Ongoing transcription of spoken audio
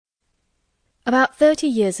About 30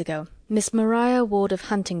 years ago, Miss Maria Ward of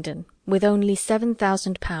Huntingdon, with only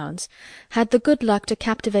 £7,000, had the good luck to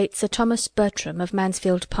captivate Sir Thomas Bertram of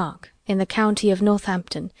Mansfield Park, in the county of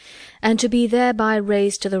Northampton, and to be thereby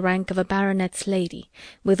raised to the rank of a baronet's lady,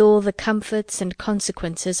 with all the comforts and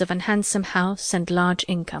consequences of an handsome house and large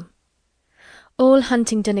income. All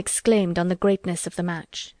Huntingdon exclaimed on the greatness of the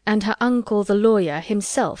match, and her uncle the lawyer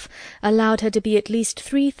himself allowed her to be at least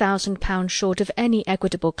 £3,000 short of any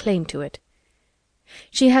equitable claim to it.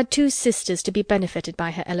 She had two sisters to be benefited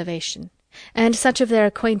by her elevation, and such of their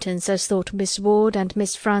acquaintance as thought Miss Ward and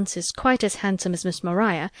Miss Frances quite as handsome as Miss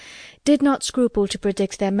Maria did not scruple to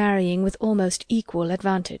predict their marrying with almost equal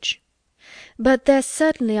advantage. But there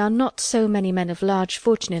certainly are not so many men of large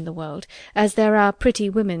fortune in the world as there are pretty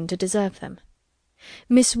women to deserve them.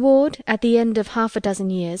 Miss Ward, at the end of half a dozen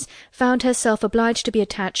years, found herself obliged to be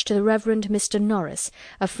attached to the Reverend Mr. Norris,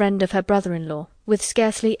 a friend of her brother-in-law, with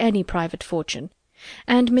scarcely any private fortune,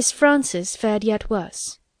 and Miss Frances fared yet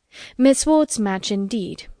worse. Miss Ward's match,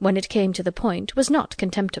 indeed, when it came to the point, was not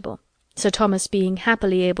contemptible, Sir Thomas being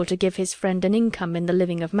happily able to give his friend an income in the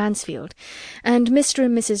living of Mansfield, and Mr.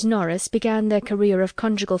 and Mrs. Norris began their career of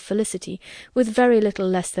conjugal felicity with very little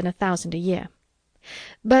less than 1,000 a year.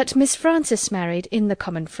 But Miss Frances married, in the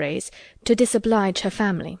common phrase, to disoblige her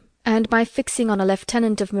family, and by fixing on a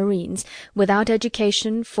lieutenant of marines, without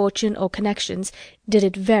education, fortune, or connections, did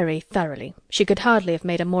it very thoroughly. She could hardly have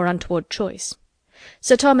made a more untoward choice.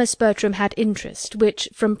 Sir Thomas Bertram had interest, which,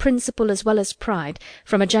 from principle as well as pride,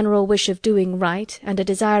 from a general wish of doing right, and a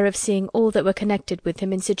desire of seeing all that were connected with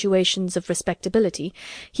him in situations of respectability,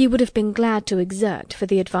 he would have been glad to exert for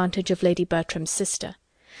the advantage of Lady Bertram's sister.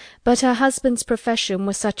 But her husband's profession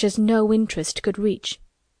was such as no interest could reach,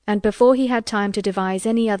 and before he had time to devise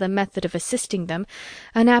any other method of assisting them,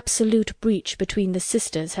 an absolute breach between the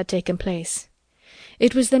sisters had taken place.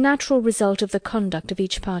 It was the natural result of the conduct of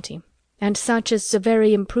each party, and such as a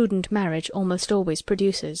very imprudent marriage almost always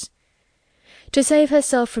produces. To save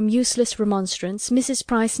herself from useless remonstrance, Mrs.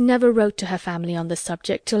 Price never wrote to her family on the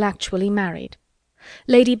subject till actually married.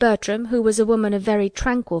 Lady Bertram, who was a woman of very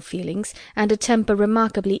tranquil feelings, and a temper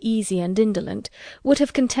remarkably easy and indolent, would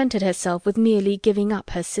have contented herself with merely giving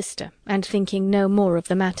up her sister, and thinking no more of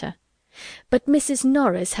the matter. But Mrs.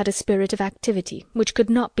 Norris had a spirit of activity, which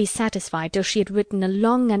could not be satisfied till she had written a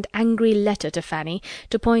long and angry letter to Fanny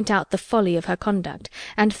to point out the folly of her conduct,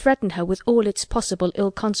 and threaten her with all its possible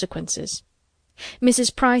ill consequences.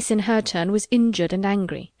 Mrs. Price in her turn was injured and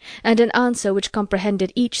angry, and an answer which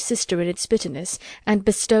comprehended each sister in its bitterness, and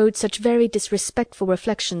bestowed such very disrespectful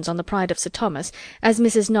reflections on the pride of Sir Thomas as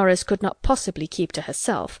Mrs. Norris could not possibly keep to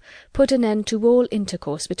herself, put an end to all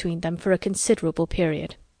intercourse between them for a considerable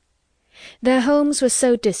period. Their homes were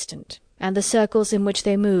so distant, and the circles in which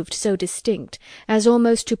they moved so distinct, as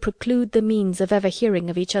almost to preclude the means of ever hearing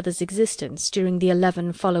of each other's existence during the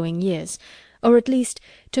 11 following years, or at least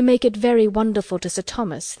to make it very wonderful to Sir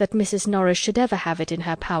Thomas that Mrs. Norris should ever have it in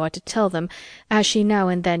her power to tell them, as she now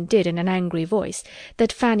and then did in an angry voice,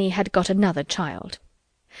 that Fanny had got another child.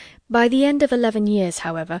 By the end of 11 years,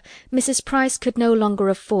 however, Mrs. Price could no longer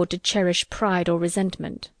afford to cherish pride or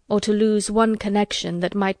resentment, or to lose one connection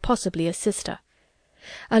that might possibly assist her.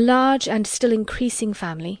 A large and still increasing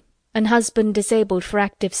family, an husband disabled for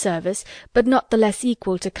active service, but not the less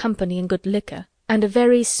equal to company and good liquor, and a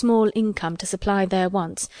very small income to supply their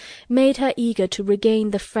wants, made her eager to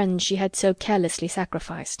regain the friends she had so carelessly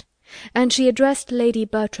sacrificed, and she addressed Lady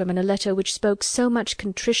Bertram in a letter which spoke so much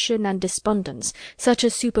contrition and despondence, such a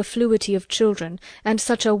superfluity of children, and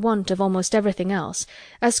such a want of almost everything else,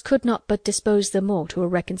 as could not but dispose them all to a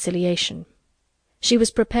reconciliation. She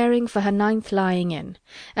was preparing for her 9th lying in,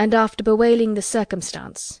 and after bewailing the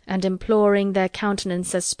circumstance, and imploring their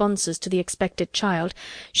countenance as sponsors to the expected child,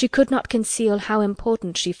 she could not conceal how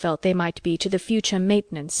important she felt they might be to the future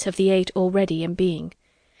maintenance of the 8 already in being.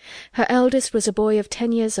 Her eldest was a boy of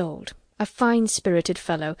 10 years old, a fine-spirited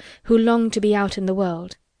fellow, who longed to be out in the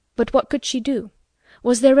world. But what could she do?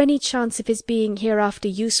 Was there any chance of his being hereafter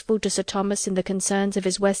useful to Sir Thomas in the concerns of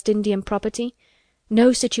his West Indian property?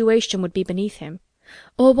 No situation would be beneath him.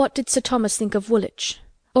 Or what did Sir Thomas think of Woolwich?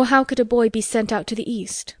 Or how could a boy be sent out to the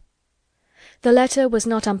East? The letter was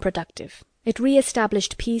not unproductive. It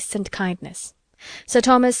re-established peace and kindness. Sir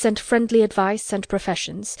Thomas sent friendly advice and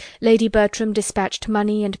professions, Lady Bertram dispatched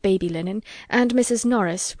money and baby linen, and Mrs.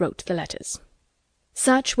 Norris wrote the letters.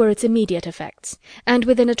 Such were its immediate effects, and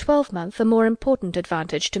within a 12-month a more important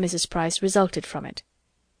advantage to Mrs. Price resulted from it.